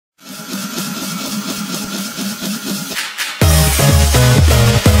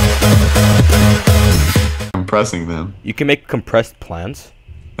compressing them. You can make compressed plants.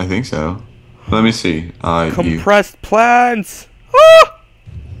 I think so. Let me see. Compressed plants. Ah!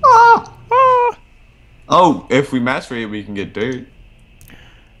 Ah! Ah! Oh, if we macerate it, we can get dirt.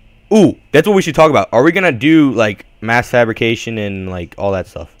 Ooh, that's what we should talk about. Are we gonna do like mass fabrication and like all that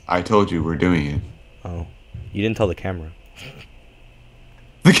stuff? I told you we're doing it. Oh, you didn't tell the camera.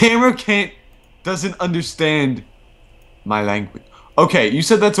 The camera doesn't understand my language. Okay, you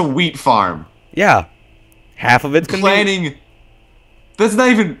said that's a wheat farm. Yeah, half of it's gonna Planting. That's not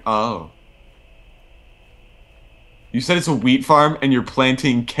even. Oh. You said it's a wheat farm and you're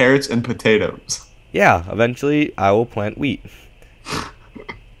planting carrots and potatoes. Yeah, eventually I will plant wheat.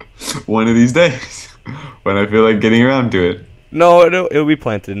 One of these days, when I feel like getting around to it. No, it'll be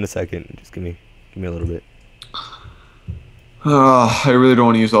planted in a second. Just give me a little bit. I really don't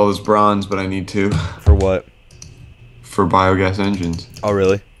want to use all this bronze, but I need to. For what? For biogas engines. Oh,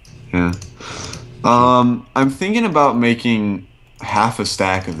 really? Yeah. I'm thinking about making half a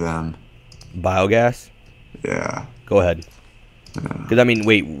stack of them. Biogas? Yeah. Go ahead. Because I mean,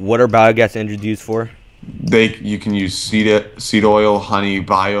 wait, what are biogas engines used for? You can use seed oil, honey,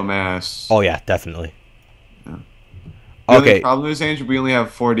 biomass. Oh yeah, definitely. Yeah. Okay. The problem is, Andrew, we only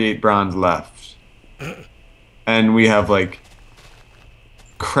have 48 bronze left, and we have like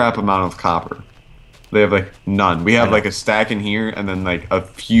crap amount of copper. They have like none. We have like a stack in here, and then like a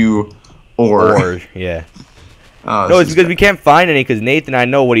few ore. Yeah. Oh, No, it's because we can't find any. Because Nathan, I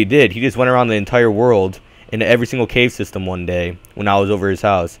know what he did. He just went around the entire world into every single cave system one day when I was over his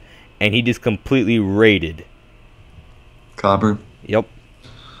house. And he just completely raided. Copper? Yep.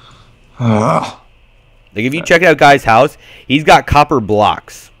 Ah. Like, if you check out Guy's house, he's got copper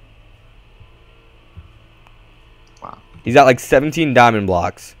blocks. Wow. He's got, like, 17 diamond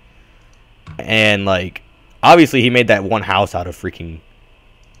blocks. And, like, obviously he made that one house out of freaking,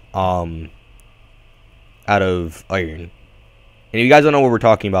 out of iron. And if you guys don't know what we're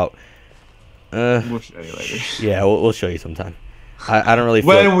talking about, We'll show you later. yeah, we'll show you sometime. I don't really feel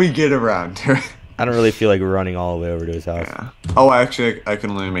when we get around to it. I don't really feel like we're running all the way over to his house. Yeah. Oh, actually, I can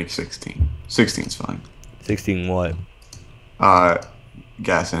only make 16. 16's fine. 16 what?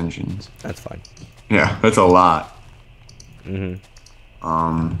 Gas engines. That's fine. Yeah, that's a lot.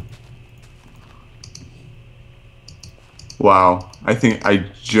 Mm-hmm. Wow. I think I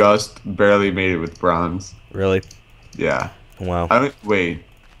just barely made it with bronze. Really? Yeah. Wow. Wait.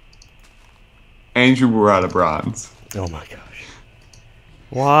 Andrew, we're out of bronze. Oh my gosh.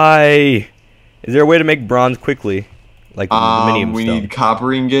 Why? Is there a way to make bronze quickly? Like aluminium we stone? need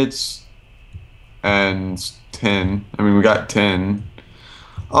copper ingots and tin. I mean, we got tin.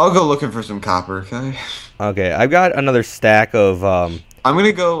 I'll go looking for some copper, okay? Okay, I've got another stack of I'm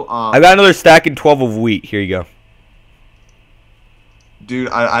gonna go I've got another stack and 12 of wheat. Here you go. Dude,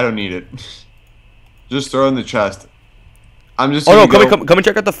 I don't need it. Just throw it in the chest. I'm just Oh no, gonna come and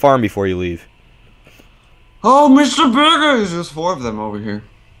check out the farm before you leave. Oh, Mr. Burger! There's 4 of them over here.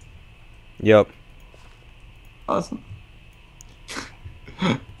 Yep. Awesome.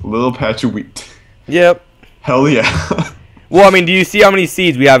 Little patch of wheat. Yep. Hell yeah. Well, I mean, do you see how many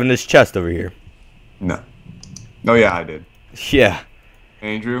seeds we have in this chest over here? No. Oh yeah, I did. Yeah.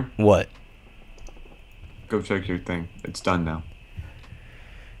 Andrew, What? go check your thing. It's done now.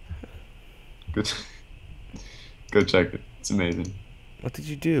 Go check it. It's amazing. What did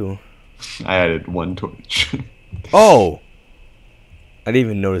you do? I added 1 torch. Oh! I didn't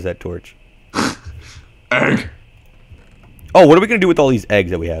even notice that torch. Egg. Oh, what are we gonna do with all these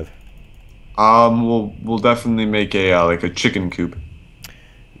eggs that we have? We'll definitely make a like a chicken coop.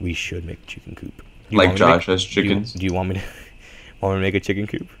 We should make a chicken coop. Like Josh has chickens. Do you want me to want me to make a chicken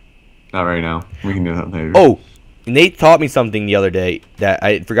coop? Not right now. We can do that later. Oh, Nate taught me something the other day that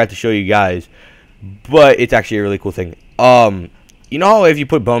I forgot to show you guys, but it's actually a really cool thing. You know how if you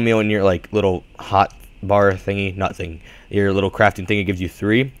put bone meal in your like little hot bar thingy, not thing, your little crafting thing, it gives you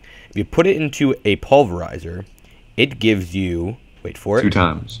 3. If you put it into a pulverizer, it gives you, wait for it, 2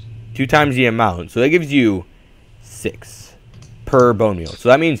 times. 2 times the amount. So that gives you 6 per bone meal. So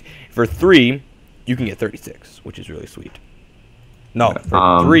that means for 3, you can get 36, which is really sweet. No,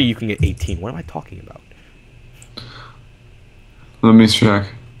 for 3, you can get 18. What am I talking about? Let me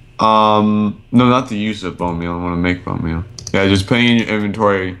check. No, not the use of bone meal. I want to make bone meal. Yeah, just putting in your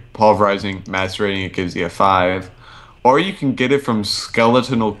inventory, pulverizing, macerating, it gives you a 5. Or you can get it from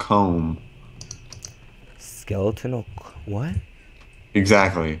skeletal comb. Skeletal... What?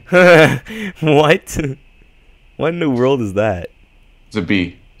 Exactly. What? What in the world is that? It's a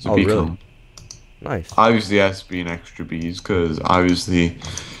bee. It's a Oh, bee really? comb. Nice. Obviously, it has to be an extra bees, because obviously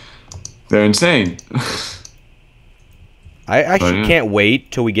they're insane. I actually yeah. can't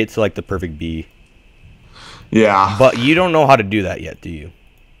wait till we get to like the perfect bee. Yeah. But you don't know how to do that yet, do you?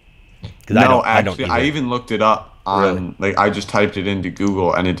 Because No, I don't actually, I either. even looked it up on like I just typed it into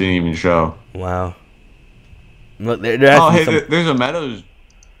Google and it didn't even show. Wow. Well, there has Oh, to be hey, some. there's a Meadows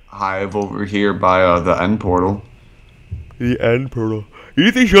hive over here by the end portal. The end portal. You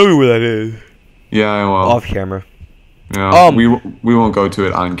need to show me where that is. Yeah, well, Off camera. yeah, we won't go to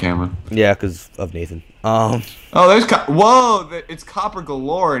it on camera. Yeah, because of Nathan. Oh, there's whoa, it's copper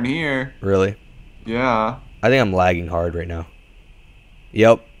galore in here. Really? Yeah. I think I'm lagging hard right now.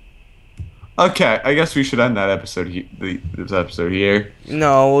 Yep. Okay, I guess we should end that episode. This episode here.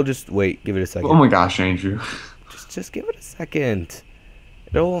 No, we'll just wait. Give it a second. Oh my gosh, Andrew. Just give it a second.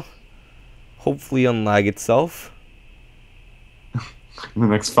 It'll hopefully unlag itself. In the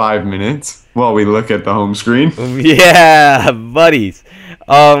next 5 minutes, while we look at the home screen. Yeah, buddies.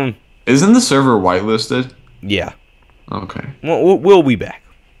 Isn't the server whitelisted? Yeah. Okay. We'll be back.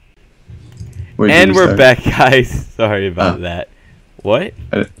 Wait, And we're back, guys. Sorry about Oh. that. What?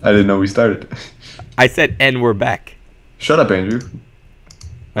 I didn't know we started. I said, and we're back. Shut up, Andrew.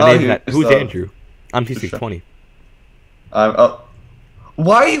 My name's not. it's Who's the- Andrew? I'm T620.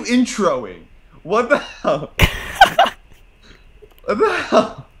 Why are you introing? What the hell? What the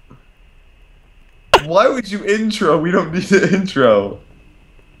hell? Why would you intro? We don't need an intro.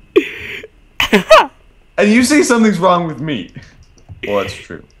 And you say something's wrong with me. Well, that's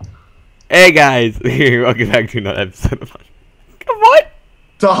true. Hey, guys. Welcome back to another episode of... Come on.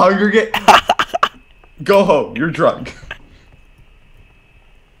 The Hunger Game. Go home. You're drunk.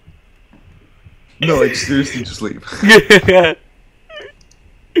 No, like seriously, just leave.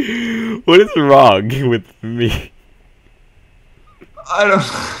 What is wrong with me? I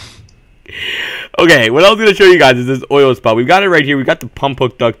don't. Okay, what I was gonna show you guys is this oil spot. We've got it right here. We got the pump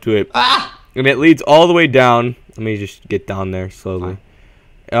hooked up to it, and it leads all the way down. Let me just get down there slowly.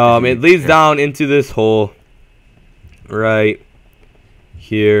 It leads down into this hole right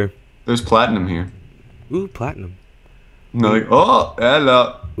here. There's platinum here. Ooh, platinum. No, like, oh,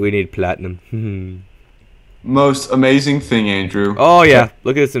 hello. We need platinum. Most amazing thing, Andrew. Oh yeah,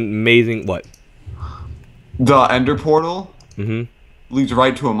 look at this amazing what? The Ender portal Mhm. leads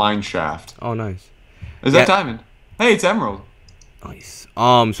right to a mine shaft. Oh nice. Is that diamond? Hey, it's emerald. Nice.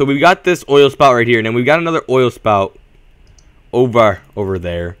 So we got this oil spout right here, and then we've got another oil spout over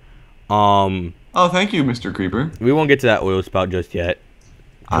there. Oh, thank you, Mr. Creeper. We won't get to that oil spout just yet,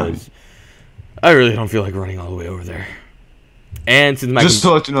 because I really don't feel like running all the way over there. And since my Just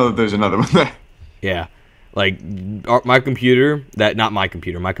to let you know that there's another one there. yeah, like my computer, not my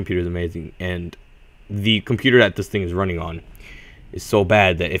computer. My computer is amazing, and the computer that this thing is running on is so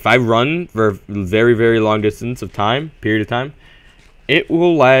bad that if I run for a very, very long distance of time, period of time, it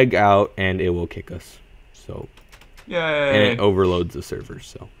will lag out and it will kick us. So, Yay. and it overloads the servers,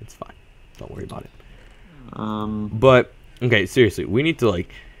 so it's fine. Don't worry about it. But okay, seriously, we need to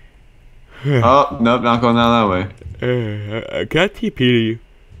like. Oh, nope, not going down that way. Can I TP to you?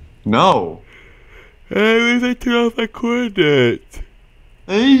 No. Hey, I turn off my coordinates.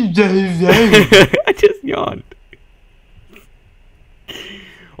 I'm I just yawned.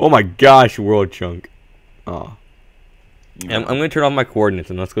 Oh my gosh, world chunk. Oh. I'm gonna turn off my coordinates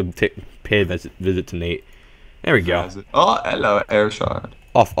and let's go pay a visit to Nate. There we go. Oh, hello, air shard.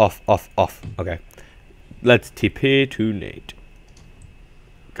 Off. Okay. Let's TP to Nate.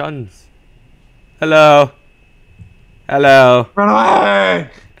 Guns. Hello. Hello. Run away!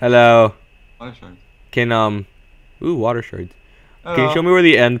 Hello. Water shard. Can ooh, water shards. Hello. Can you show me where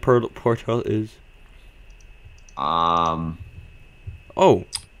the end portal is? Um. Oh.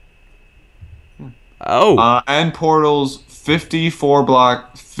 Oh. End portals 54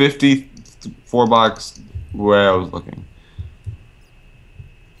 blocks where I was looking.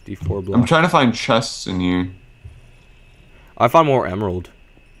 D4 block. I'm trying to find chests in here. I found more emerald.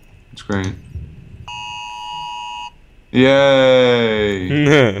 It's great. Yay!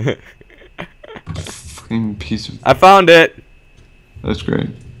 Fucking piece of. I found it. That's great.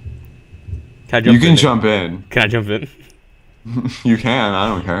 Can I jump You can in? jump in. Can I jump in? You can. I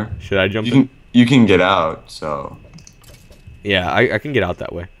don't care. Should I jump You in? can. You can get out. So. Yeah, I can get out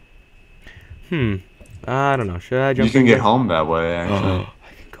that way. I don't know. Should I jump You can in get here? home that way. Actually,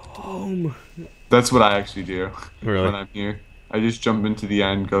 I can go home. that's what I actually do Really? when I'm here. I just jump into the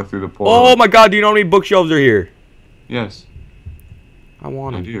end, go through the portal. Oh my god, do you know how many bookshelves are here? Yes, I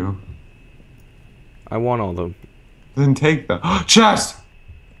want I them. do. I want all of them. Then take them. Chest.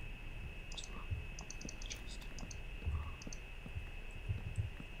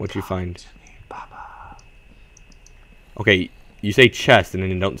 What'd you find? Okay, you say chest and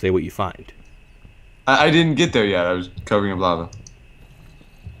then you don't say what you find. I didn't get there yet. I was covering up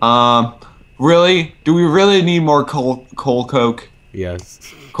lava. Really? Do we really need more coal coke? Yes.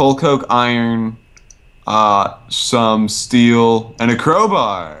 Coal coke, iron, some steel, and a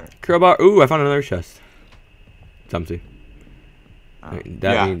crowbar. Crowbar. Ooh, I found another chest. It's empty. That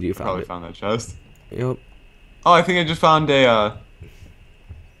Yeah, means you found probably it. found that chest. Yep. Oh, I think I just found a.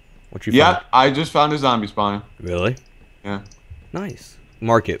 What you Yeah, found? I just found a zombie spawner. Really? Yeah. Nice.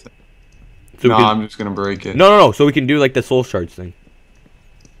 Mark it. So No, we can, I'm just gonna break it. no. So we can do like the soul shards thing.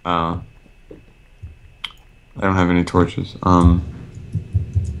 I don't have any torches.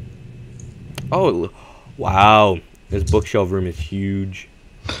 Oh, wow. This bookshelf room is huge.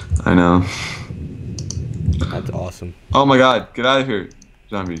 I know. That's awesome. Oh my god, get out of here,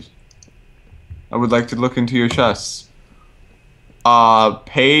 zombies. I would like to look into your chests.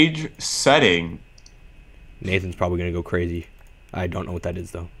 Page setting. Nathan's probably gonna go crazy. I don't know what that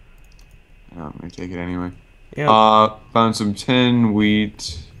is though. I'm gonna take it anyway. Yeah. Found some tin,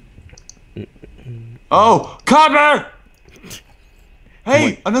 wheat. Oh, copper!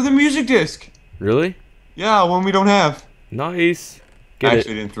 Hey, another music disc. Really? Yeah, one we don't have. Nice. Get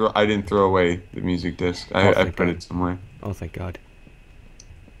Actually, I didn't throw away the music disc. I put it somewhere. Oh, thank God.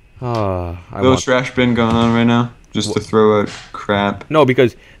 Ah, Little trash bin going on right now, just to throw out crap. No,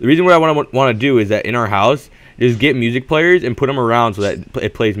 because the reason what I want to do is that in our house is get music players and put them around so that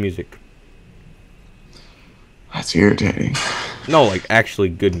it plays music. That's irritating. No, like actually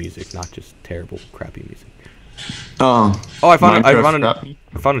good music, not just terrible, crappy music. Oh, I found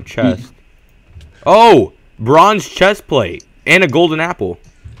a chest. Oh, bronze chest plate and a golden apple.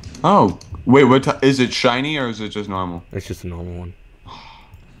 Oh, wait, is it shiny or is it just normal? It's just a normal one.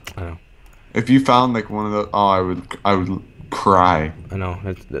 I know. If you found like one of the, I would cry. I know.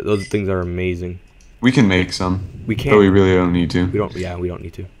 Those things are amazing. We can make some. We can. But we really don't need to. We don't. Yeah, we don't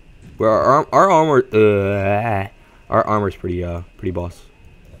need to. Our armor's pretty boss.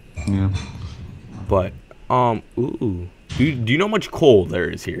 Yeah. But ooh, do you know how much coal there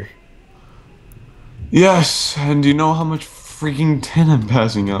is here? Yes, and do you know how much freaking tin I'm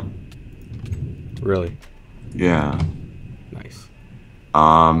passing up? Really? Yeah. Nice.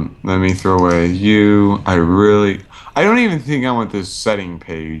 Let me throw away you. I don't even think I want this setting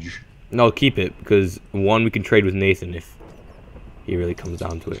page. No, keep it, because one, we can trade with Nathan if he really comes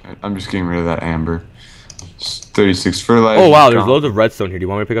down to it. I'm just getting rid of that amber. 36 fertilizer. Oh wow, there's loads of redstone here. Do you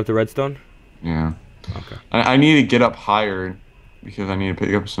want me to pick up the redstone? Yeah. Okay. I need to get up higher because I need to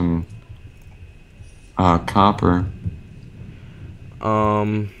pick up some copper.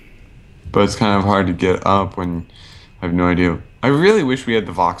 But it's kind of hard to get up when I have no idea. I really wish we had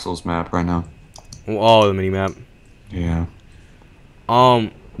the voxels map right now. Oh, the mini map. Yeah.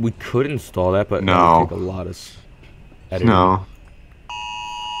 We could install that, but no. that would take a lot of editing. No.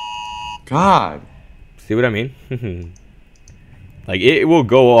 God. See what I mean? Like it will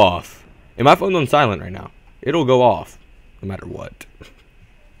go off. And my phone's on silent right now. It'll go off, no matter what.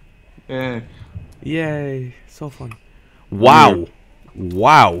 Yeah. Yay! So fun. Wow.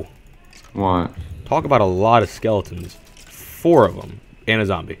 Wow. What? Talk about a lot of skeletons. 4 of them and a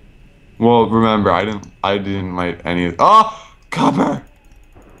zombie. Well, remember, I didn't light any of. Oh, copper.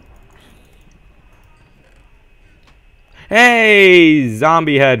 Hey,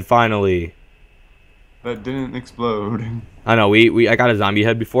 zombie head finally. That didn't explode. I know. I got a zombie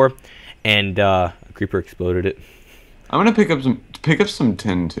head before, and a creeper exploded it. I'm gonna pick up some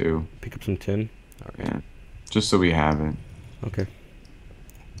tin too. Pick up some tin. All right. Yeah. Just so we have it. Okay.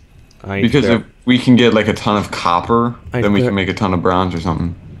 Because if we can get like a ton of copper, then we can make a ton of bronze or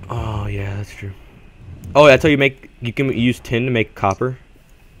something. Oh yeah, that's true. Oh, that's how you can use tin to make copper?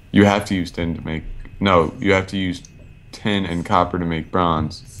 You have to use tin to make... No, you have to use tin and copper to make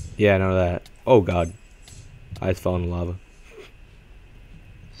bronze. Yeah, I know that. Oh god. I just fell in the lava.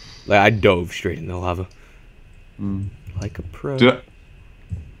 Like, I dove straight in the lava. Like a pro.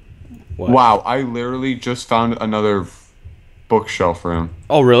 What? Wow, I literally just found another bookshelf room.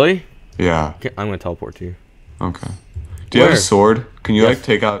 Oh, really? Yeah. Okay, I'm gonna teleport to you. Okay. Do you have a sword? Can you like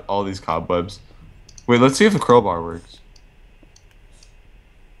take out all these cobwebs? Wait, let's see if the crowbar works.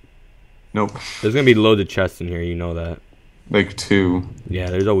 Nope. There's gonna be loads of chests in here, you know that. Like 2. Yeah,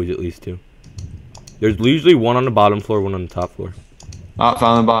 there's always at least 2. There's usually 1 on the bottom floor, 1 on the top floor. Oh,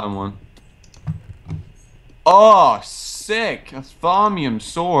 found the bottom one. Oh, sick! A Thaumium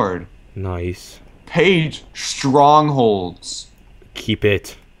sword. Nice. Page strongholds. Keep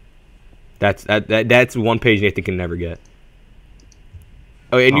it. That's one page Nathan can never get.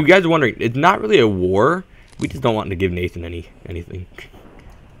 Oh, and you guys are wondering, it's not really a war. We just don't want to give Nathan anything.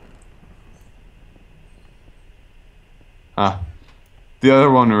 The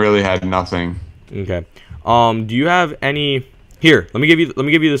other one really had nothing. Okay. Do you have any? Here, let me give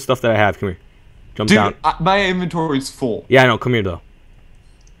you the stuff that I have. Come here. Jump Dude, down. my inventory's full. Yeah, I know. Come here though.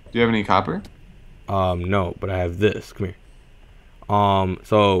 Do you have any copper? No, but I have this. Come here.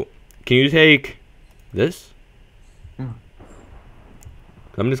 So can you take this? Yeah.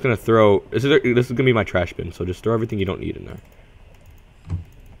 I'm just gonna throw. This is gonna be my trash bin. So just throw everything you don't need in there.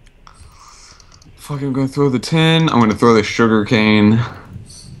 Fucking, I'm gonna throw the tin. I'm gonna throw the sugar cane.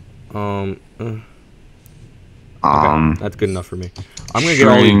 Okay, that's good enough for me. I'm gonna get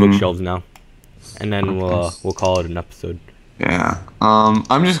all these string. bookshelves now, and then we'll call it an episode. Yeah.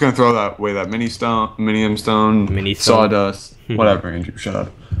 I'm just gonna throw that away. That mini stone, Mini stone. sawdust, whatever. Andrew, shut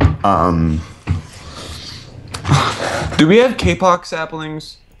up. Do we have K-pop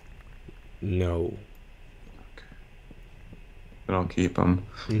saplings? No. Then I'll keep them.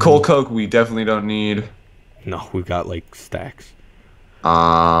 Coal coke, we definitely don't need. No, we've got like stacks.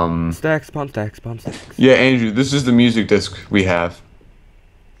 Stacks upon stacks upon stacks. Yeah, Andrew, this is the music disc we have.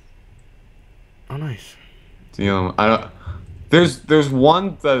 Oh, nice. You know, I don't. There's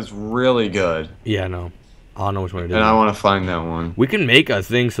one that is really good. Yeah, no. I don't know which one it is. And I want to find that one. We can make a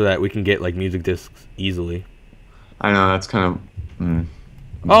thing so that we can get like music discs easily. I know, that's kind of.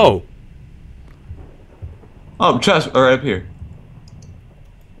 Oh. Oh, chest, right up here.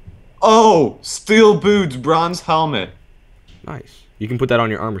 Oh, steel boots, bronze helmet. Nice. You can put that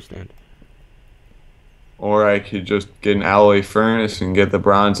on your armor stand. Or I could just get an alloy furnace and get the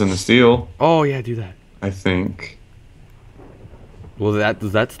bronze and the steel. Oh yeah, do that. I think. Well,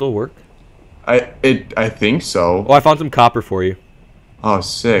 does that still work? I think so. Oh, I found some copper for you. Oh,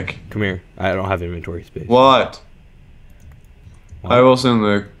 sick. Come here. I don't have inventory space. What? I will send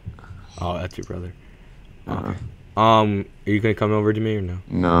the. Oh, that's your brother. Okay. Are you gonna come over to me or no?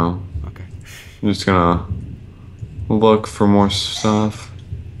 No. Okay. I'm just gonna look for more stuff.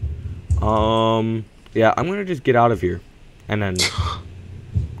 Yeah, I'm gonna just get out of here, and then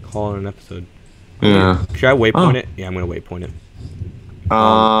call it an episode. Yeah. Should I waypoint it? Yeah, I'm gonna waypoint it.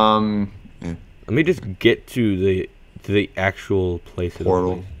 Yeah. Let me just get to the actual place.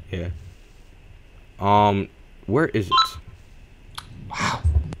 Portal. Yeah. Where is it? Wow.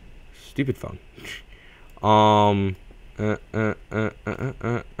 Stupid phone.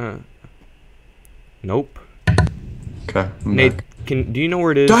 Nope. Okay. Nate, do you know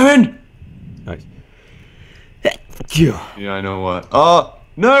where it is? Diamond. Nice. Yeah, I know what.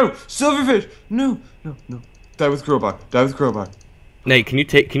 No, silverfish. No. Die with crowbar. Die with crowbar. Nate,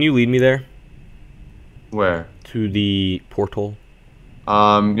 can you lead me there? Where? To the portal.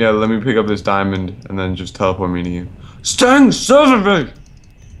 Yeah, let me pick up this diamond and then just teleport me to you. Sting silverfish!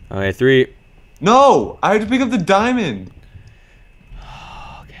 Okay, 3. No! I have to pick up the diamond!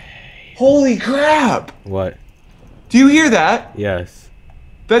 Okay. Holy crap! What? Do you hear that? Yes.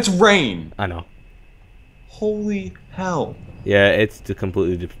 That's rain. I know. Holy hell. Yeah, it's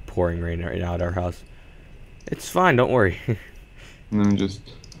completely just pouring rain right now at our house. It's fine, don't worry. And then just...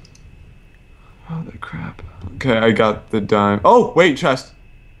 Oh, the crap. Okay, I got the dime. Oh, wait, chest.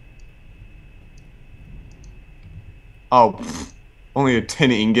 Oh, pfft. Only a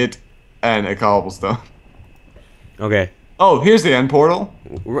tin ingot and a cobblestone. Okay. Oh, here's the end portal.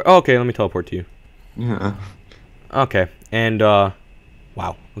 Okay, let me teleport to you. Yeah. Okay, and, wow.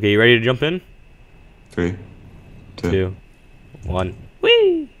 Okay, you ready to jump in? 3, 2, 1.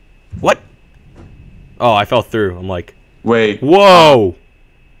 Whee! What? Oh, I fell through. I'm like... Wait. Whoa!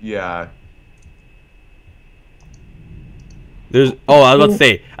 Yeah. There's... Oh, I was about to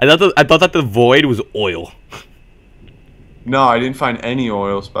say. I thought that the void was oil. No, I didn't find any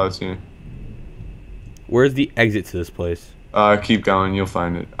oil spots here. Where's the exit to this place? Keep going. You'll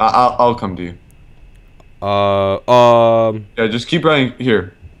find it. I'll come to you. Yeah, just keep running.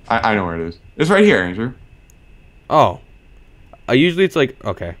 Here. I know where it is. It's right here, Andrew. Oh. Usually it's like...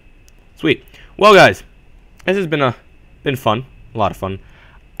 Okay. Sweet. Well, guys. This has been fun. A lot of fun.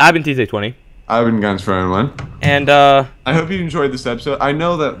 I've been TJ20. I've been Guns for Everyone. And, I hope you enjoyed this episode. I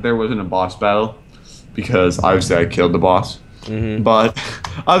know that there wasn't a boss battle, because obviously I killed the boss. But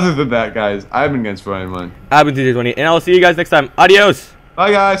other than that, guys, I've been Guns for Everyone. I've been TJ20. And I'll see you guys next time. Adios!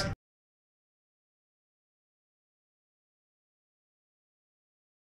 Bye, guys!